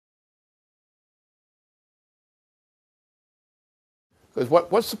Because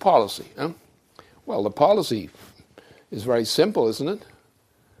what's the policy? Huh? Well, the policy is very simple, isn't it?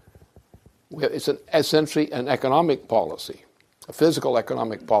 It's essentially an economic policy, a physical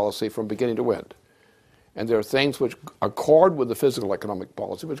economic policy from beginning to end. And there are things which accord with the physical economic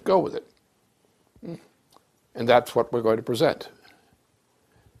policy which go with it. And that's what we're going to present.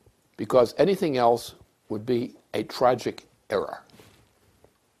 Because anything else would be a tragic error.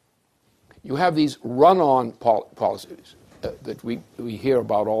 You have these run-on policies that we hear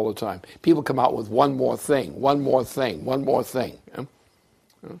about all the time. People come out with one more thing, one more thing, one more thing.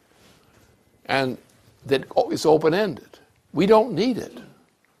 And that is open-ended. We don't need it.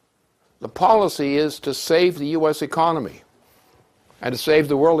 The policy is to save the U.S. economy and to save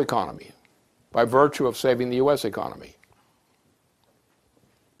the world economy by virtue of saving the U.S. economy.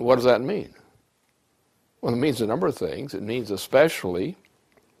 What does that mean? Well, it means a number of things. It means especially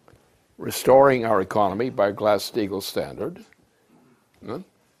restoring our economy by a Glass-Steagall standard.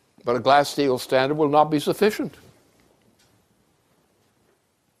 But a Glass-Steagall standard will not be sufficient.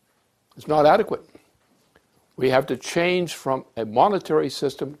 It's not adequate. We have to change from a monetary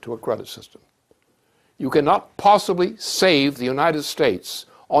system to a credit system. You cannot possibly save the United States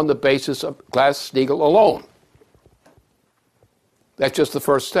on the basis of Glass-Steagall alone. That's just the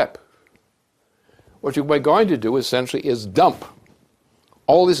first step. What we're going to do essentially is dump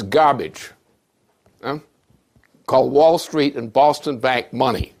all this garbage called Wall Street and Boston Bank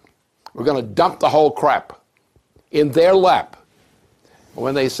money. We're going to dump the whole crap in their lap.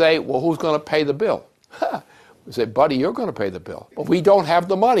 When they say, well, who's going to pay the bill? We say, buddy, you're going to pay the bill. But we don't have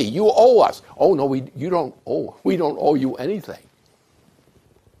the money. You owe us. Oh, no, we don't owe you anything.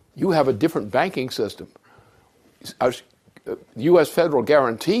 You have a different banking system. U.S. federal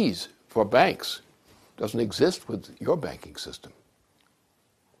guarantees for banks doesn't exist with your banking system.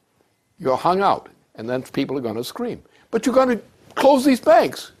 You're hung out, and then people are going to scream. But you're going to close these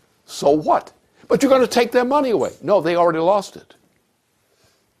banks. So what? But you're going to take their money away. No, they already lost it.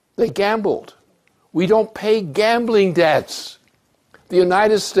 They gambled. We don't pay gambling debts. The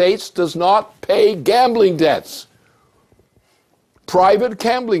United States does not pay gambling debts. Private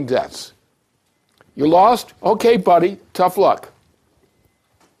gambling debts. You lost? Okay, buddy, tough luck.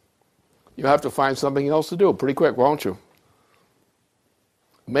 You have to find something else to do pretty quick, won't you?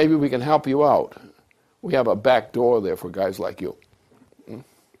 Maybe we can help you out. We have a back door there for guys like you.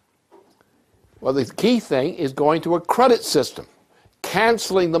 Well, the key thing is going to a credit system.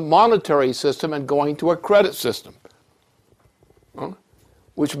 Canceling the monetary system and going to a credit system.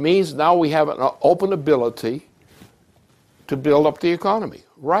 Which means now we have an open ability to build up the economy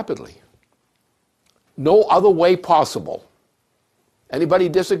rapidly. No other way possible. Anybody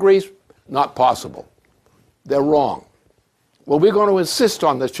disagrees? Not possible. They're wrong. Well, we're going to insist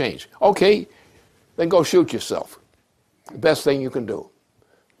on this change. Okay, then go shoot yourself. The best thing you can do.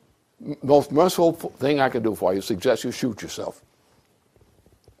 Most merciful thing I can do for you, suggest you shoot yourself.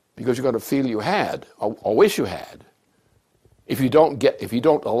 Because you're going to feel you had, or wish you had, if you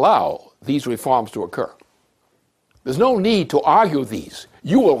don't allow these reforms to occur. There's no need to argue these.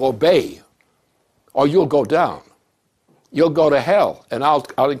 You will obey, or you'll go down. You'll go to hell, and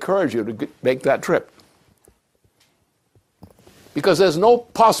I'll encourage you to make that trip. Because there's no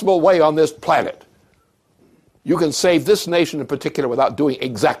possible way on this planet you can save this nation in particular without doing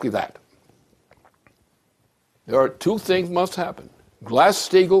exactly that. There are two things must happen.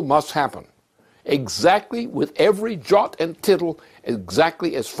 Glass-Steagall must happen. Exactly with every jot and tittle,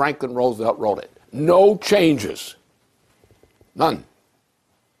 exactly as Franklin Roosevelt wrote it. No changes. None.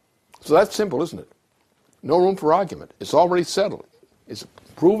 So that's simple, isn't it? No room for argument. It's already settled. It's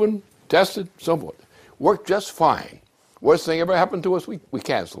proven, tested, so forth. Worked just fine. Worst thing ever happened to us, we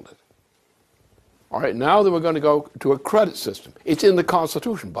canceled it. All right, now then we're going to go to a credit system. It's in the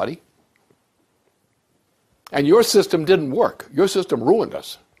Constitution, buddy. And your system didn't work. Your system ruined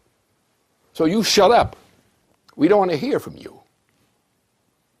us. So you shut up. We don't want to hear from you.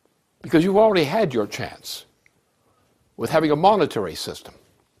 Because you've already had your chance with having a monetary system.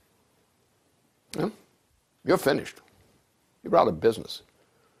 Yeah? You're finished. You're out of business.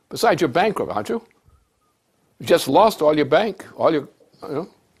 Besides, you're bankrupt, aren't you? You just lost all your bank, all your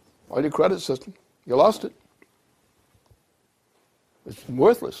credit system. You lost it. It's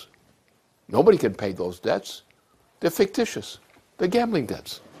worthless. Nobody can pay those debts. They're fictitious. They're gambling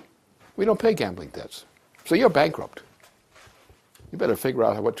debts. We don't pay gambling debts. So you're bankrupt. You better figure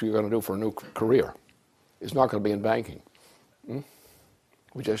out what you're going to do for a new career. It's not going to be in banking.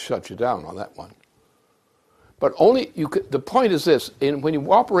 We just shut you down on that one. But the point is this, when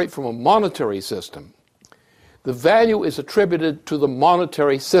you operate from a monetary system, the value is attributed to the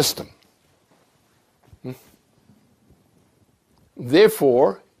monetary system.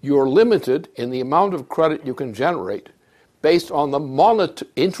 Therefore, you're limited in the amount of credit you can generate based on the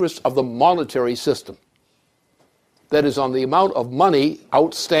interest of the monetary system. That is, on the amount of money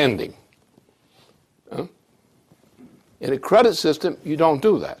outstanding. In a credit system, you don't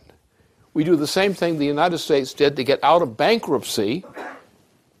do that. We do the same thing the United States did to get out of bankruptcy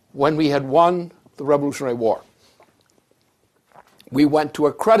when we had won the Revolutionary War. We went to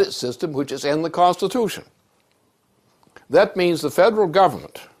a credit system which is in the Constitution. That means the federal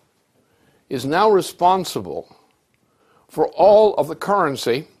government is now responsible for all of the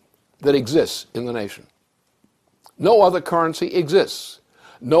currency that exists in the nation. No other currency exists.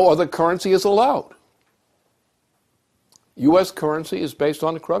 No other currency is allowed. U.S. currency is based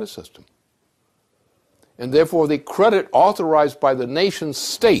on a credit system. And therefore, the credit authorized by the nation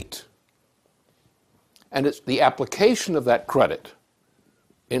state, and it's the application of that credit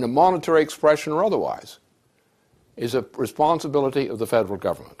in a monetary expression or otherwise, is a responsibility of the federal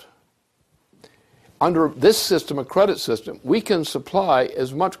government. Under this system, a credit system, we can supply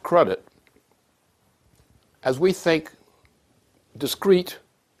as much credit as we think discreet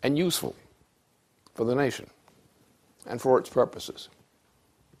and useful for the nation and for its purposes.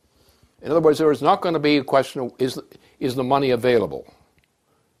 In other words, there is not going to be a question of is the money available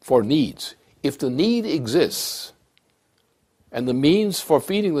for needs. If the need exists and the means for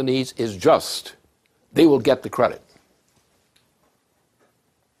feeding the needs is just, they will get the credit.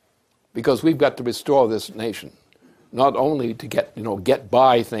 Because we've got to restore this nation, not only to get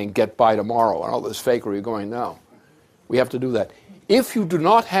by tomorrow and all this fakery going now. We have to do that. If you do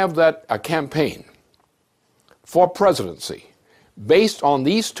not have a campaign for presidency based on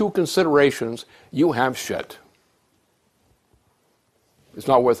these two considerations, you have shit. It's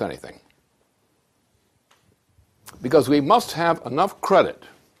not worth anything. Because we must have enough credit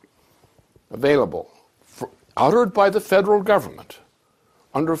available uttered by the federal government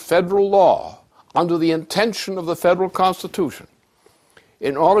under federal law, under the intention of the federal Constitution,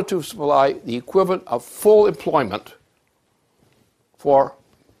 in order to supply the equivalent of full employment for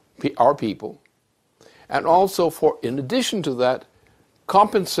our people, and also for, in addition to that,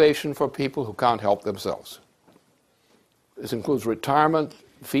 compensation for people who can't help themselves. This includes retirement,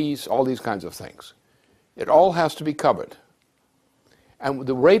 fees, all these kinds of things. It all has to be covered. And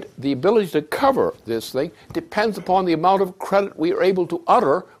the ability to cover this thing depends upon the amount of credit we are able to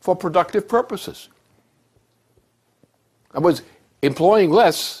utter for productive purposes. In other words, employing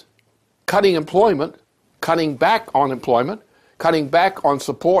less, cutting employment, cutting back on employment, cutting back on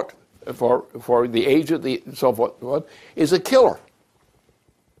support for the aged, and so forth, is a killer.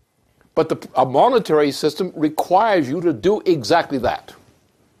 But a monetary system requires you to do exactly that.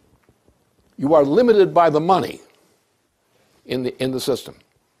 You are limited by the money in the system.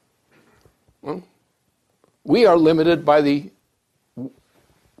 We are limited by the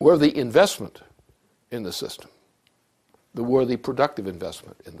worthy investment in the system, the worthy productive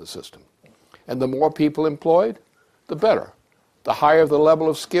investment in the system. And the more people employed, the better. The higher the level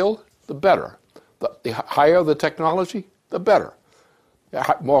of skill, the better. The higher the technology, the better.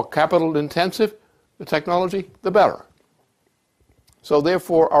 The more capital intensive the technology, the better. So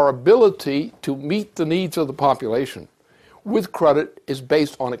therefore, our ability to meet the needs of the population with credit is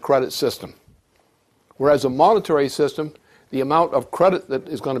based on a credit system. Whereas a monetary system, the amount of credit that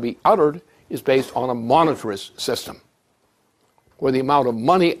is going to be uttered is based on a monetarist system, where the amount of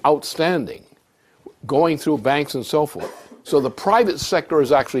money outstanding going through banks and so forth. So the private sector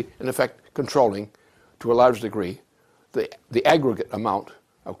is actually, in effect, controlling, to a large degree, the aggregate amount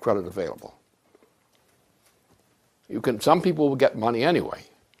of credit available. Some people will get money anyway,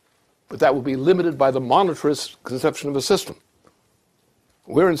 but that will be limited by the monetarist conception of a system.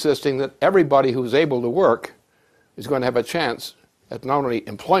 We're insisting that everybody who's able to work is going to have a chance at not only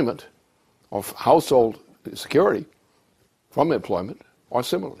employment or household security from employment or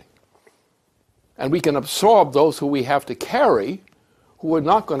similarly. And we can absorb those who we have to carry who are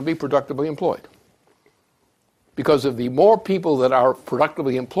not going to be productively employed. Because of the more people that are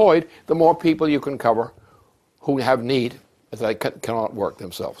productively employed, the more people you can cover who have need that cannot work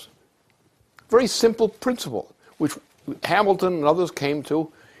themselves. Very simple principle, which Hamilton and others came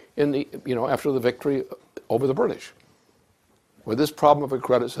to after the victory over the British, where this problem of a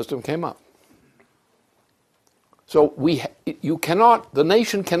credit system came up. So the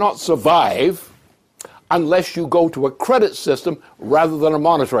nation cannot survive unless you go to a credit system rather than a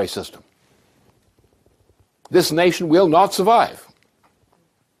monetary system. This nation will not survive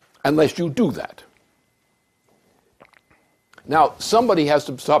unless you do that. Now, somebody has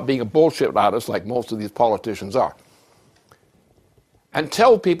to stop being a bullshit artist like most of these politicians are and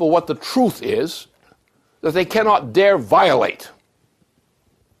tell people what the truth is that they cannot dare violate.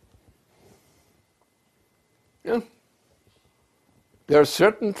 Yeah. There are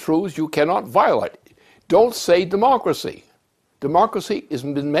certain truths you cannot violate. Don't say democracy. Democracy has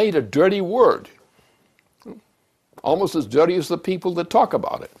been made a dirty word, almost as dirty as the people that talk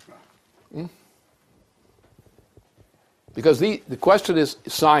about it. Because the question is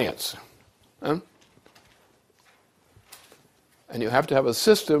science. And you have to have a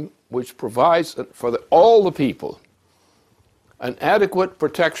system which provides for all the people an adequate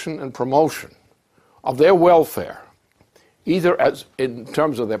protection and promotion of their welfare, either as in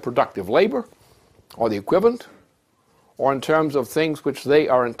terms of their productive labor or the equivalent, or in terms of things which they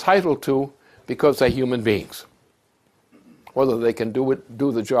are entitled to because they're human beings, whether they can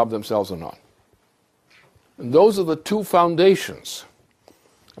do the job themselves or not. And those are the two foundations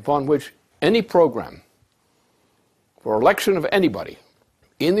upon which any program for election of anybody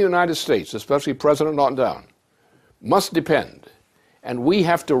in the United States, especially president on down, must depend. And we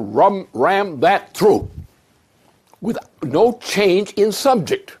have to ram that through with no change in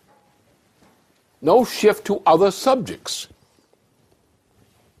subject, no shift to other subjects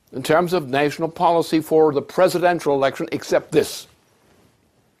in terms of national policy for the presidential election, except this.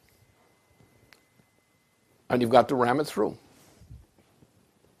 And you've got to ram it through.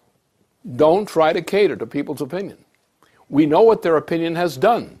 Don't try to cater to people's opinion. We know what their opinion has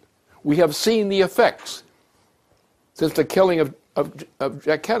done. We have seen the effects since the killing of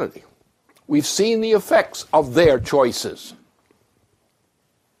Jack Kennedy. We've seen the effects of their choices.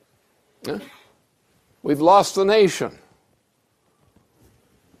 Yeah? We've lost the nation.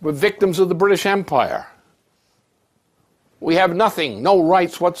 We're victims of the British Empire. We have nothing, no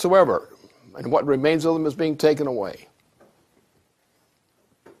rights whatsoever, and what remains of them is being taken away.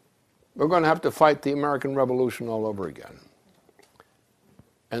 We're going to have to fight the American Revolution all over again.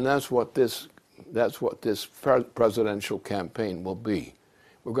 And that's what this presidential campaign will be.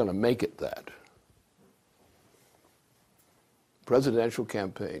 We're going to make it that. Presidential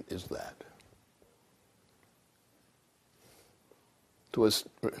campaign is that.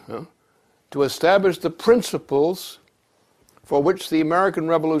 To establish the principles for which the American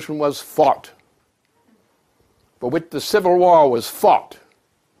Revolution was fought, for which the Civil War was fought,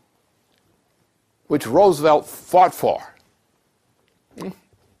 which Roosevelt fought for.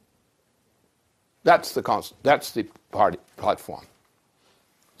 That's the party platform,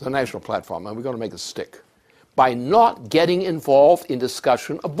 the national platform, and we're going to make it stick by not getting involved in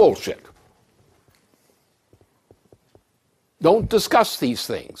discussion of bullshit. Don't discuss these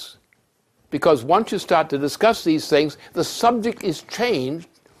things, because once you start to discuss these things, the subject is changed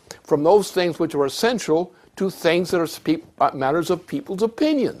from those things which are essential to things that are matters of people's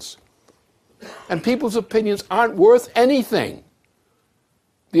opinions. And people's opinions aren't worth anything.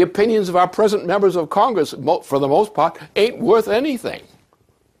 The opinions of our present members of Congress, for the most part, ain't worth anything.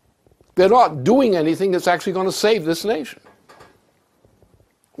 They're not doing anything that's actually going to save this nation.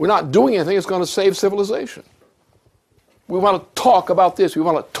 We're not doing anything that's going to save civilization. We want to talk about this, we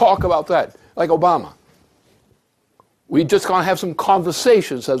want to talk about that, like Obama. We're just going to have some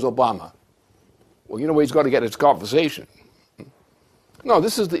conversation, says Obama. Well, you know where he's going to get his conversation. No,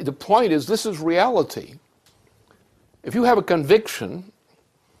 this is the point is, this is reality. If you have a conviction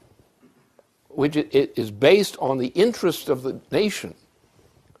which it is based on the interest of the nation,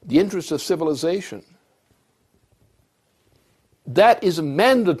 the interest of civilization, that is a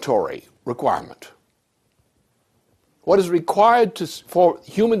mandatory requirement. What is required for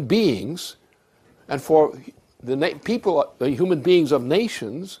human beings and for the human beings of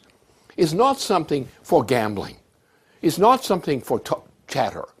nations is not something for gambling. It's not something for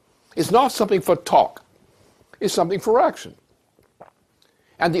chatter. It's not something for talk. It's something for action.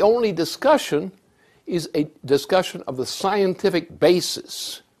 And the only discussion is a discussion of the scientific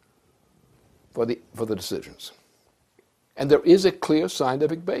basis for the decisions. And there is a clear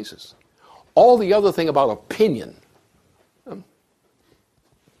scientific basis. All the other thing about opinion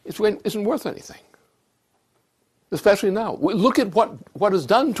isn't worth anything, especially now. Look at what is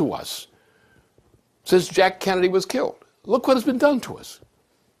done to us since Jack Kennedy was killed. Look what has been done to us.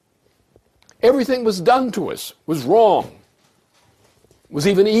 Everything was done to us was wrong, was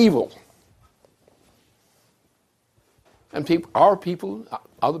even evil. And other people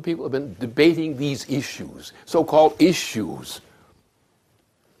have been debating these issues, so-called issues.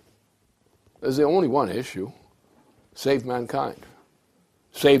 There's only one issue: save mankind,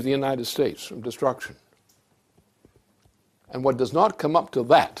 save the United States from destruction. And what does not come up to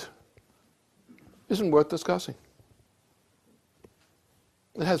that isn't worth discussing.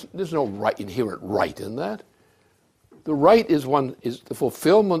 There's no inherent right in that. The right is the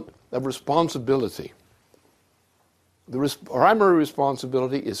fulfillment of responsibility. The primary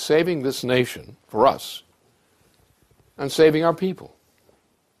responsibility is saving this nation, for us, and saving our people.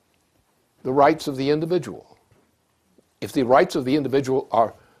 The rights of the individual. If the rights of the individual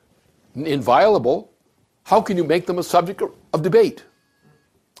are inviolable, how can you make them a subject of debate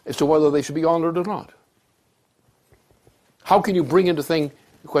as to whether they should be honored or not? How can you bring into the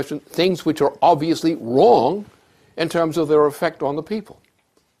question things which are obviously wrong in terms of their effect on the people?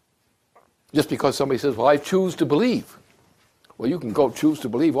 Just because somebody says, well, I choose to believe. Well, you can go choose to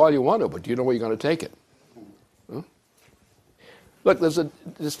believe all you want to, but do you know where you're going to take it? Huh? Look, there's a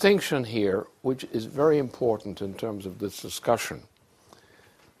distinction here which is very important in terms of this discussion.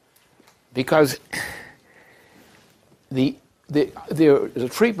 Because there is a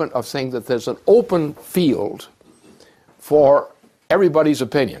treatment of saying that there's an open field for everybody's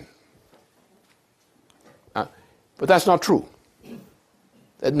opinion. But that's not true.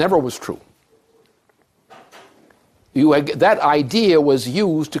 It never was true. That idea was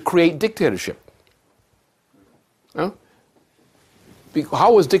used to create dictatorship. Huh?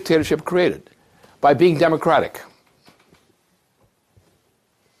 How was dictatorship created? By being democratic.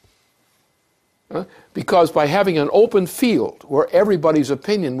 Huh? Because by having an open field where everybody's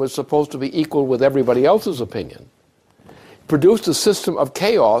opinion was supposed to be equal with everybody else's opinion, produced a system of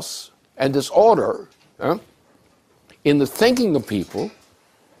chaos and disorder in the thinking of people,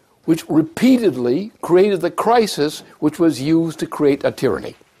 which repeatedly created the crisis which was used to create a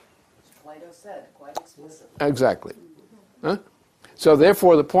tyranny. Plato said, quite explicitly. Exactly. Huh? So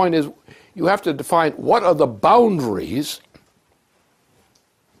therefore the point is, you have to define what are the boundaries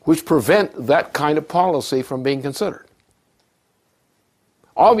which prevent that kind of policy from being considered.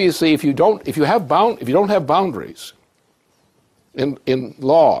 Obviously, if you don't have boundaries in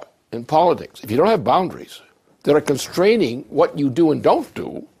law, in politics, if you don't have boundaries that are constraining what you do and don't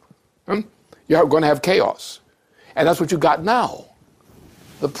do, you're going to have chaos. And that's what you got now.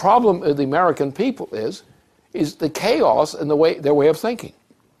 The problem of the American people is the chaos in their way of thinking.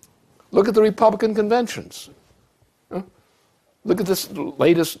 Look at the Republican conventions. Look at this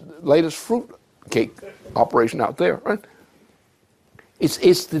latest fruit cake operation out there. Right?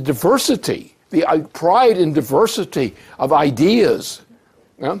 It's the diversity, the pride in diversity of ideas.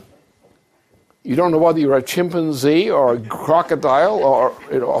 You don't know whether you're a chimpanzee or a crocodile or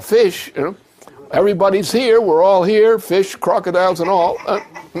a fish. Everybody's here. We're all here. Fish, crocodiles, and all.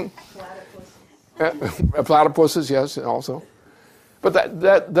 Platypuses, yes, also. But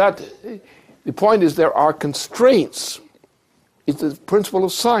the point is there are constraints. It's the principle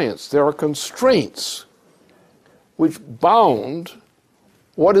of science. There are constraints which bound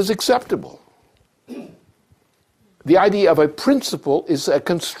what is acceptable. The idea of a principle is a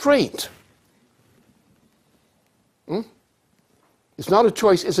constraint. It's not a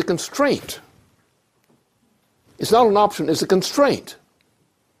choice, it's a constraint. It's not an option, it's a constraint.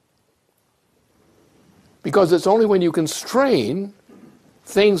 Because it's only when you constrain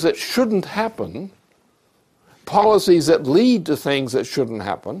things that shouldn't happen, policies that lead to things that shouldn't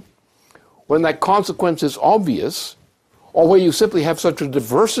happen, when that consequence is obvious, or where you simply have such a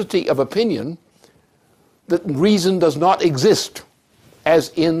diversity of opinion that reason does not exist,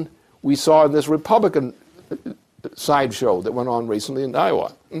 as we saw in this Republican sideshow that went on recently in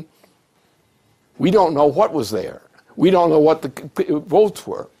Iowa. We don't know what was there. We don't know what the votes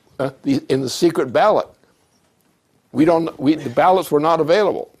were in the secret ballot. The ballots were not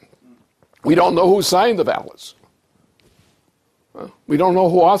available. We don't know who signed the ballots. We don't know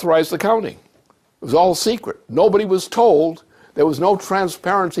who authorized the counting. It was all secret. Nobody was told. There was no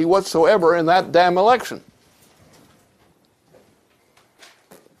transparency whatsoever in that damn election.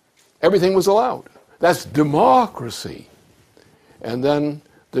 Everything was allowed. That's democracy. And then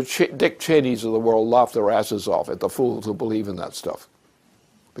the Dick Cheneys of the world laughed their asses off at the fools who believe in that stuff.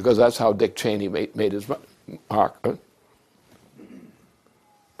 Because that's how Dick Cheney made his mark.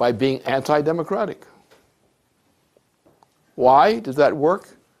 By being anti-democratic. Why did that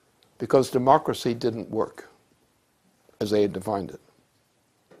work? Because democracy didn't work as they had defined it.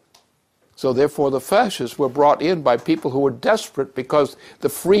 So therefore the fascists were brought in by people who were desperate because the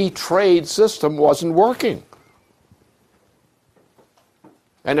free trade system wasn't working.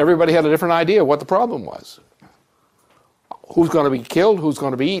 And everybody had a different idea what the problem was. Who's going to be killed? Who's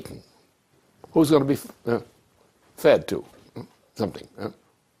going to be eaten? Who's going to be fed to? Something.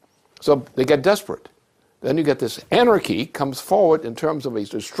 So they get desperate. Then you get this anarchy comes forward in terms of a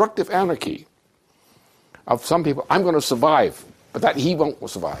destructive anarchy of some people. I'm going to survive, but that he won't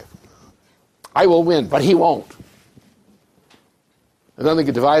survive. I will win, but he won't. And then they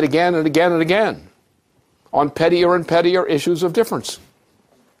get divided again and again and again on pettier and pettier issues of difference.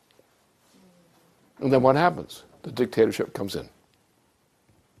 And then what happens? The dictatorship comes in.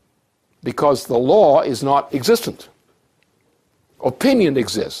 Because the law is not existent. Opinion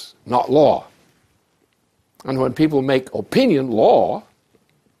exists, not law. And when people make opinion law,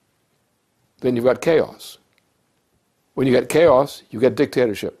 then you've got chaos. When you get chaos, you get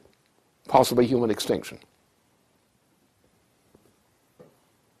dictatorship, possibly human extinction.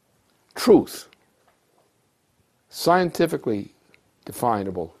 Truth, scientifically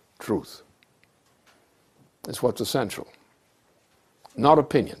definable truth, is what's essential, not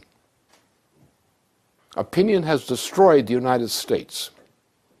opinion. Opinion has destroyed the United States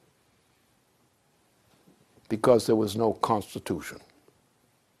because there was no Constitution.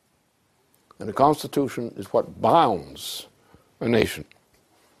 And the Constitution is what bounds a nation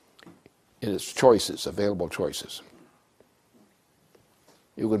in its choices, available choices.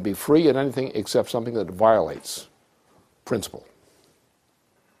 You can be free in anything except something that violates principle.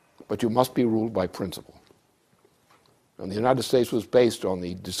 But you must be ruled by principle. And the United States was based on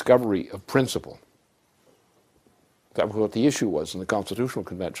the discovery of principle. That was what the issue was in the Constitutional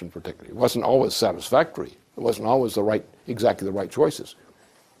Convention particularly. It wasn't always satisfactory. It wasn't always exactly the right choices.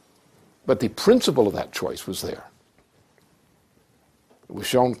 But the principle of that choice was there. It was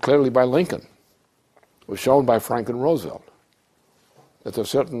shown clearly by Lincoln. It was shown by Franklin Roosevelt. That there are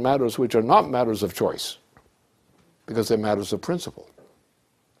certain matters which are not matters of choice because they're matters of principle.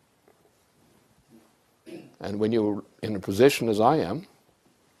 And when you're in a position as I am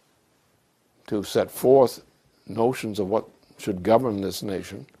to set forth notions of what should govern this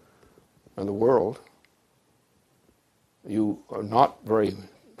nation and the world, you are not very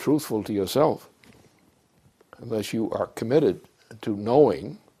truthful to yourself unless you are committed to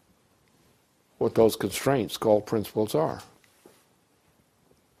knowing what those constraints called principles are.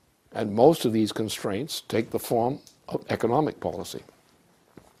 And most of these constraints take the form of economic policy.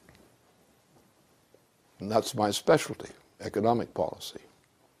 And that's my specialty, economic policy.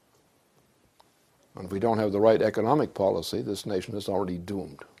 And if we don't have the right economic policy, this nation is already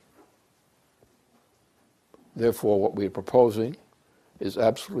doomed. Therefore, what we're proposing is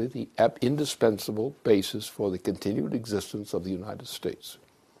absolutely the indispensable basis for the continued existence of the United States.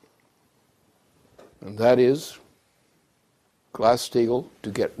 And that is Glass-Steagall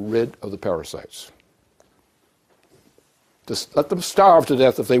to get rid of the parasites. Just let them starve to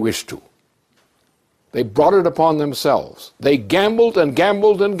death if they wish to. They brought it upon themselves. They gambled and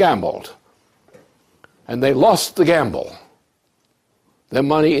gambled and gambled. And they lost the gamble. Their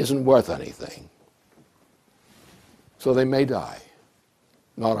money isn't worth anything. So they may die.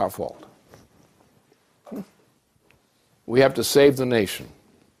 Not our fault. We have to save the nation.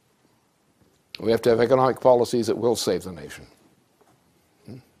 We have to have economic policies that will save the nation.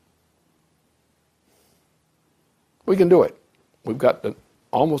 We can do it. We've got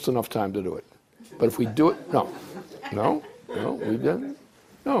almost enough time to do it. But if we do it, we didn't.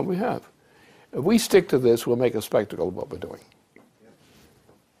 No, we have. If we stick to this, we'll make a spectacle of what we're doing.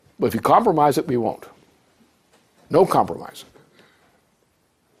 But if you compromise it, we won't. No compromise.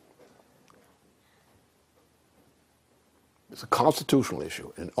 It's a constitutional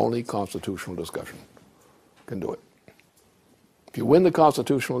issue, and only constitutional discussion can do it. If you win the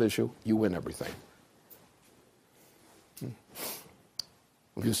constitutional issue, you win everything.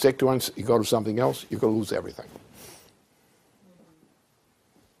 If you stick to one, you go to something else, you're going to lose everything.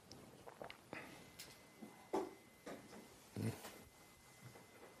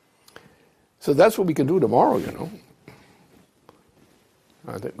 So that's what we can do tomorrow, you know.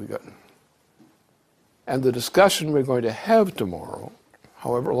 I think we got. And the discussion we're going to have tomorrow,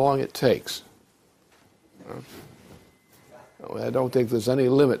 however long it takes, I don't think there's any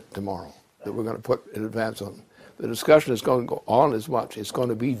limit tomorrow that we're going to put in advance on. The discussion is going to go on as much. It's going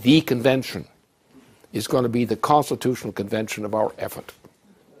to be the convention. It's going to be the constitutional convention of our effort.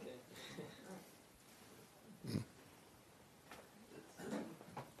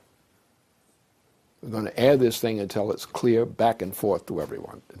 We're going to air this thing until it's clear back and forth to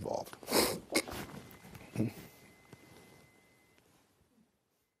everyone involved.